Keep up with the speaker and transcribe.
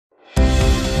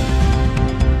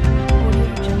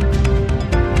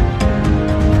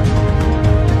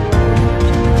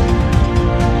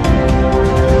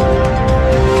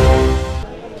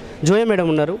జోయ madam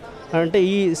ఉన్నారు. అంటే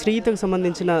ఈ శ్రీతకు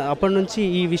సంబంధించిన అప్పటి నుంచి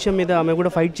ఈ విషయం మీద ఆమె కూడా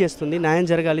ఫైట్ చేస్తుంది. న్యాయం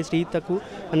జరగాలి, శ్రీతకు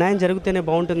న్యాయం జరిగితేనే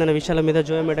బాగుంటుందనే విషయాల మీద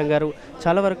జోయ మేడం గారు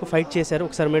చాలా వరకు ఫైట్ చేశారు.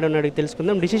 ఒకసారి మేడం అడిగి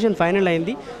తెలుసుకుందాం. డిసిషన్ ఫైనల్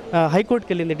అయింది,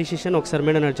 హైకోర్టుకి వెళ్ళింది డిసిషన్. ఒకసారి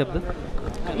మేడం అడిగి చెప్తాం.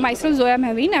 Myself Zoya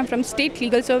Maveen, I'm from State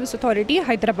Legal Service Authority,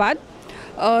 Hyderabad.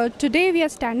 Today we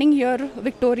are standing here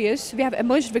victorious. We have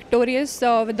emerged victorious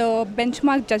with the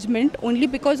benchmark judgment only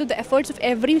because of the efforts of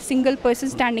every single person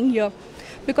standing here.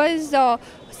 Because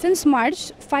since March,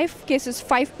 5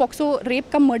 POCSO rape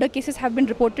cum murder cases have been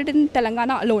reported in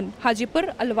Telangana alone. Hajipur,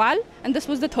 Alwal, and this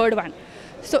was the third one.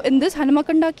 So in this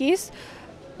Hanumakanda case,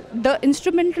 the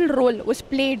instrumental role was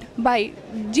played by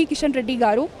G. Kishan Reddy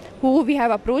Garu, who we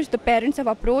have approached, the parents have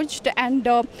approached, and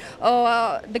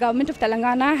the government of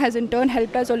Telangana has in turn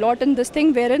helped us a lot in this thing,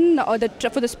 wherein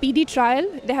for the speedy trial,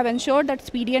 they have ensured that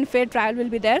speedy and fair trial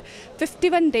will be there.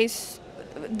 51 days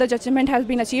the judgment has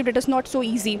been achieved. It is not so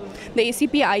easy. The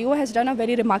ACP IO has done a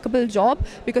very remarkable job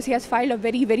because he has filed a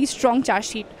very, very strong charge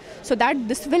sheet. So that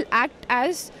this will act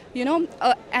as,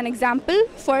 an example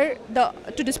for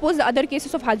to dispose the other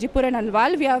cases of Hajipur and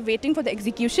Alwal. We are waiting for the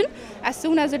execution. As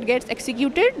soon as it gets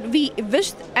executed, we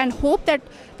wish and hope that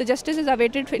the justice is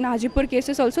awaited in Hajipur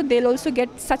cases also. They'll also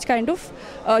get such kind of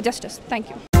justice. Thank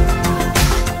you.